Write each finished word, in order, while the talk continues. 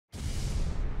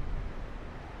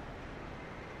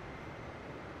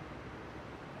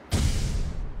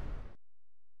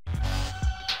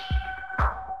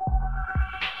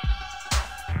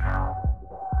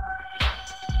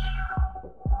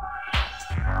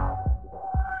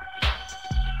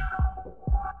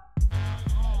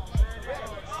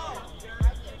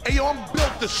Hey, yo, I'm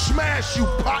built to smash you,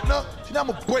 partner. See, now I'm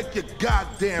gonna break your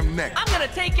goddamn neck. I'm gonna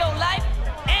take your life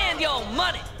and your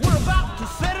money. We're about to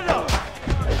set it up.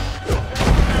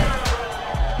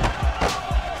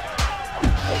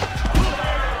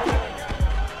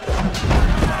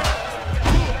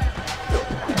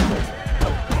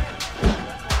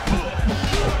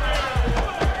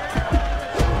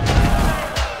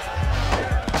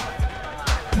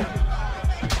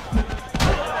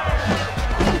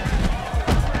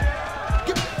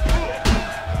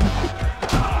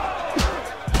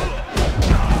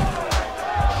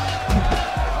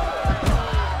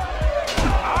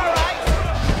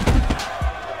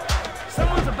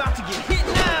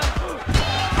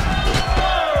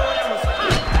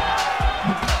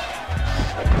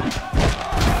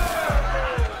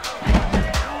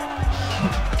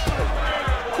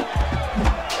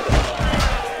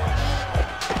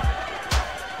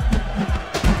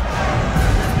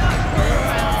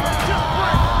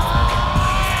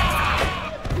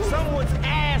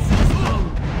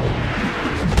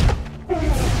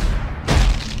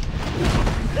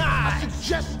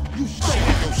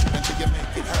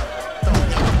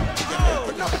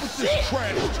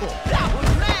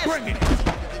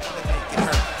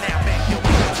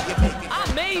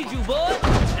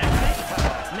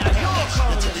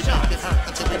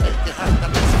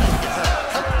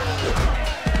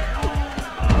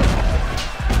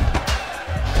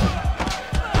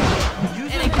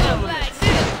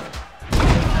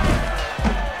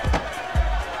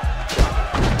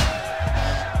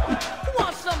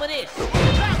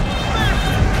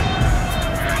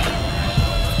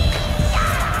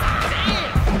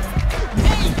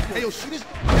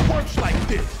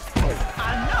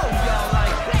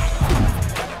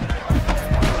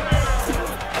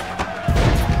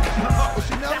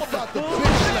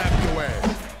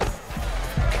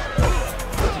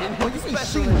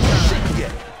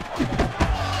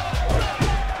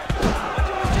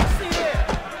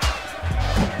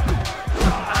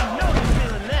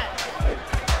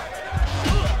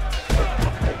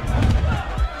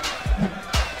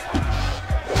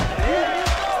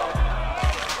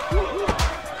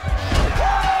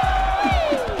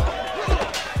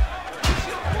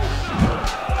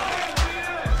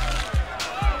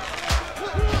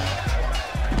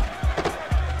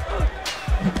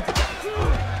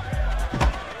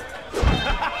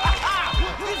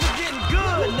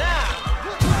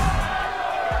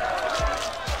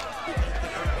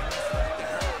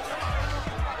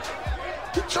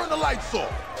 Turn the lights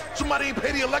off. Somebody ain't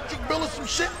pay the electric bill or some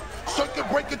shit? Circuit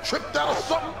breaker tripped out or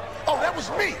something? Oh, that was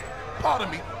me.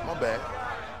 Pardon me. My bad.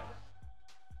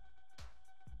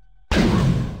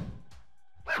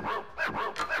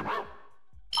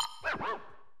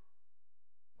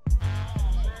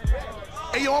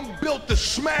 Hey, yo, I'm built to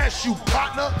smash you,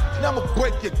 partner. Now I'm gonna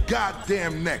break your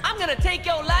goddamn neck. I'm gonna take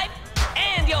your life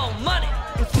and your money.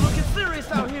 It's looking serious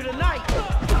out here tonight.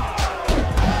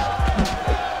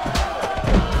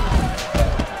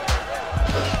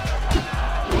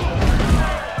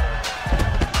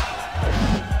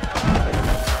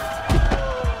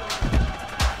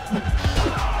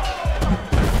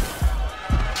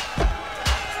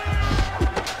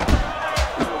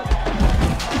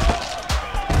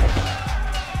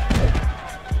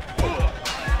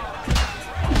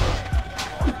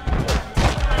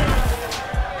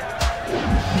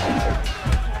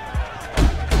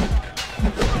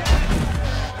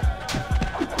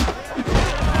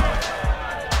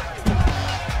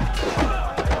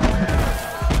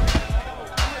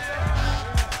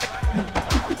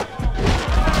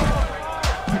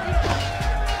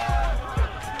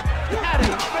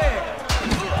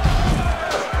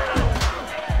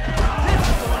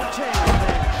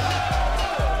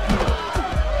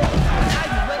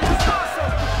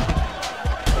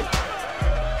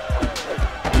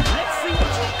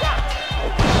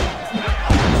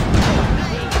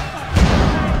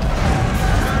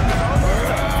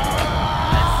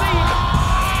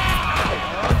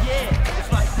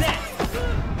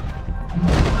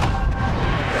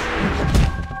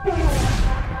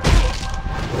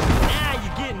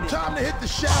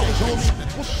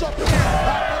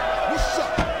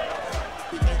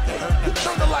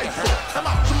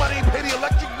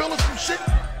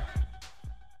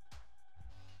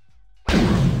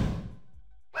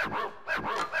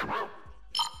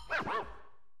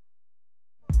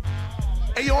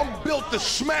 Hey, yo, I'm built to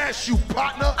smash you,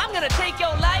 partner. I'm gonna take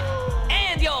your life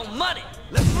and your money.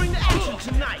 Let's bring the action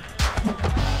tonight.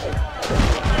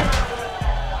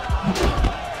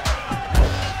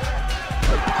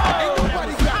 Ain't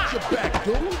nobody got your back,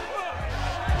 dude.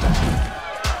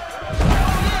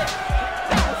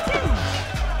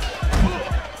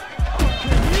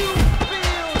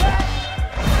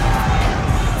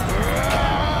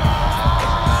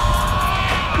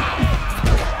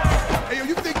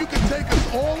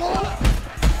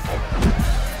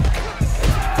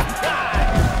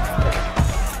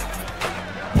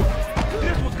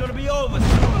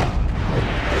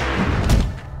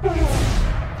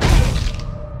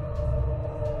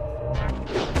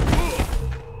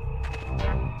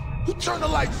 Turn the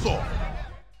lights off.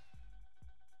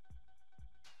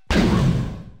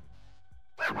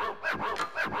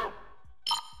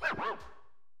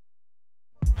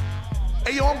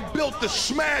 Hey, yo, I'm built to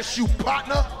smash you,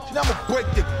 partner. And I'm gonna break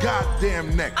your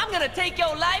goddamn neck. I'm gonna take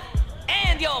your life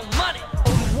and your money.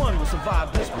 Only one will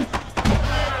survive this one.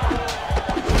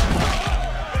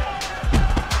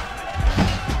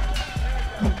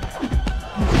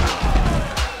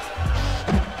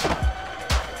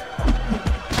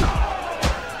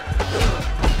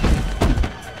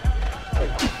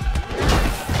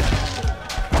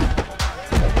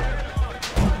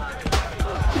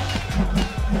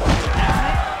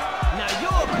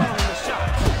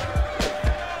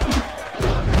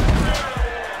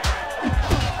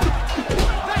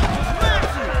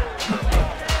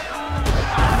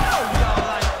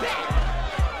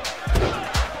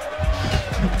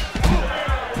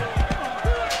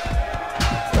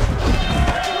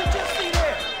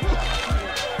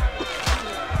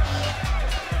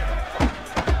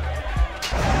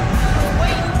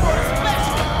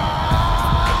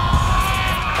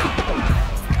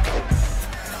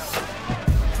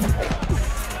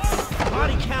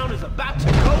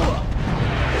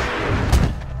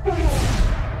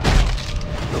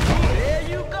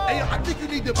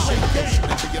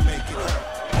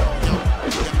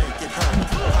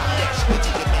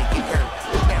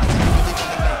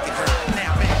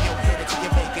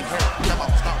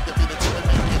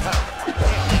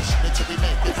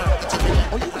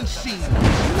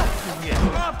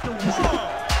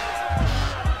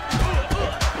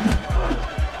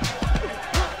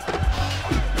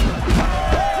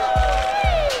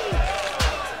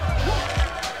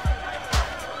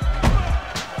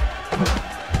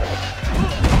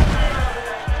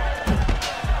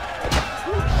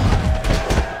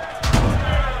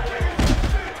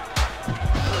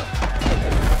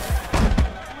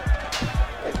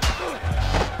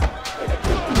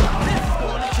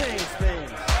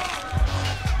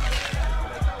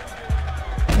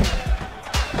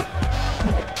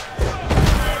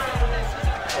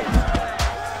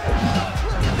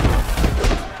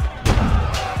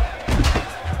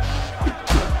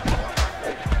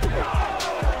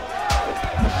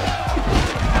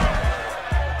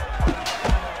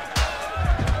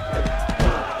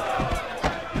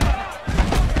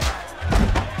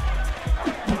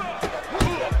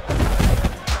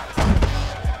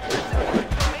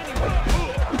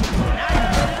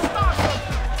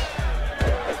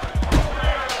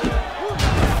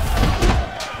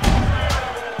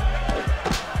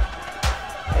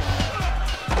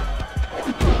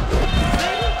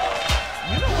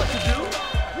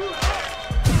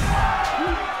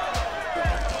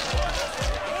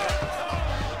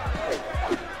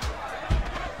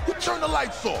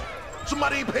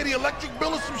 Somebody ain't pay the electric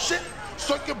bill or some shit?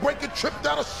 Circuit breaker tripped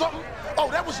out or something? Oh,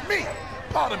 that was me.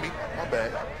 Pardon me. My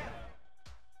bad.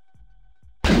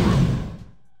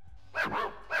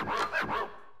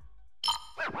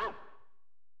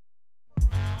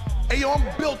 Hey, yo,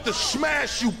 I'm built to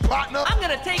smash you, partner. I'm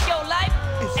gonna take your life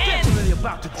It's and... definitely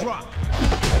about to drop.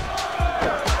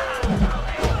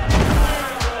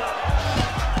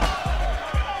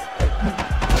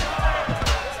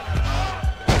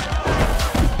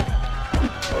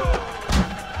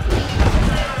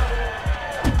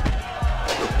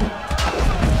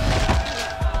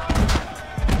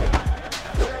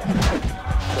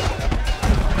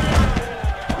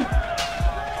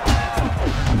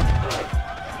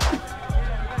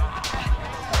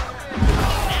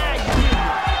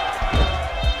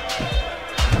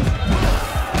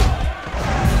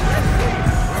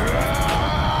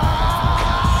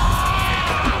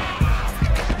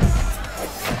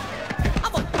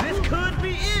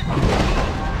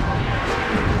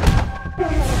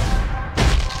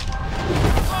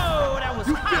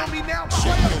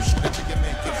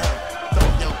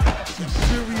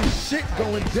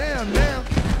 Going down now.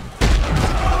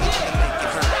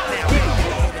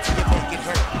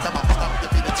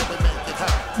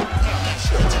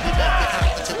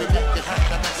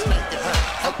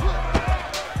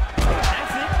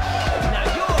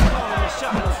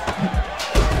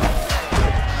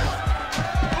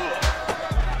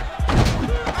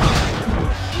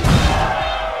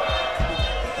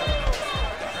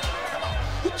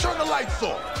 Turn the lights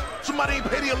off. Somebody ain't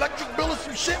pay the electric bill or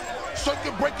some shit?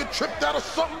 Circuit breaker tripped out or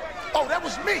something? Oh, that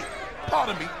was me.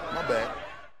 Pardon me. My bad.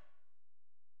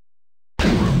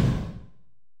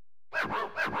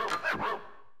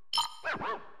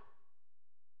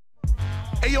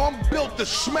 Hey, yo, I'm built to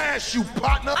smash you,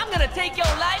 partner. I'm gonna take your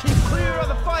life. Keep clear of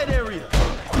the fight area.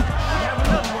 We have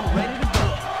another one ready to go.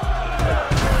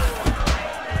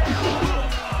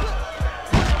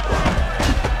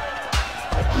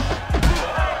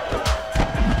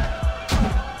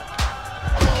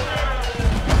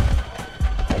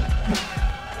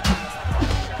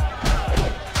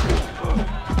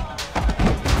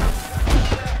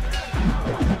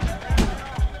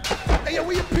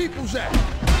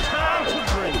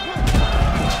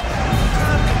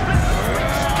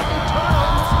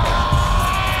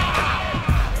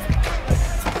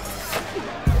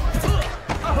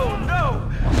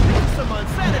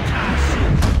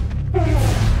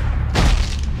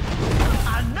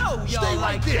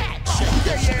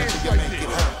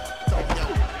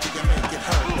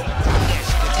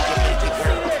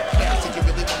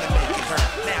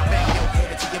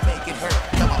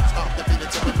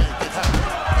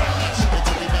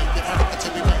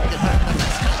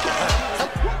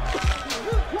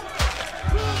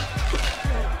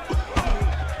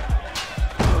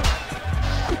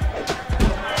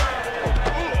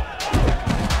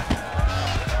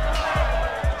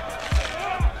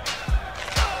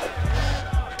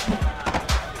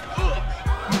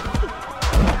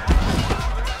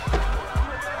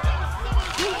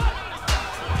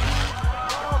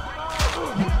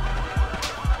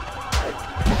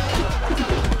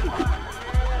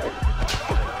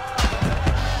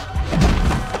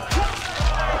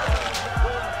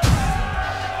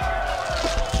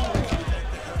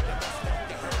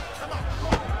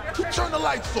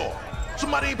 lights off.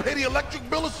 Somebody ain't pay the electric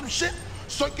bill or some shit?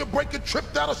 Circuit breaker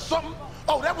tripped out or something?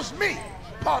 Oh, that was me.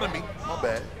 Pardon me. My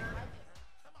bad.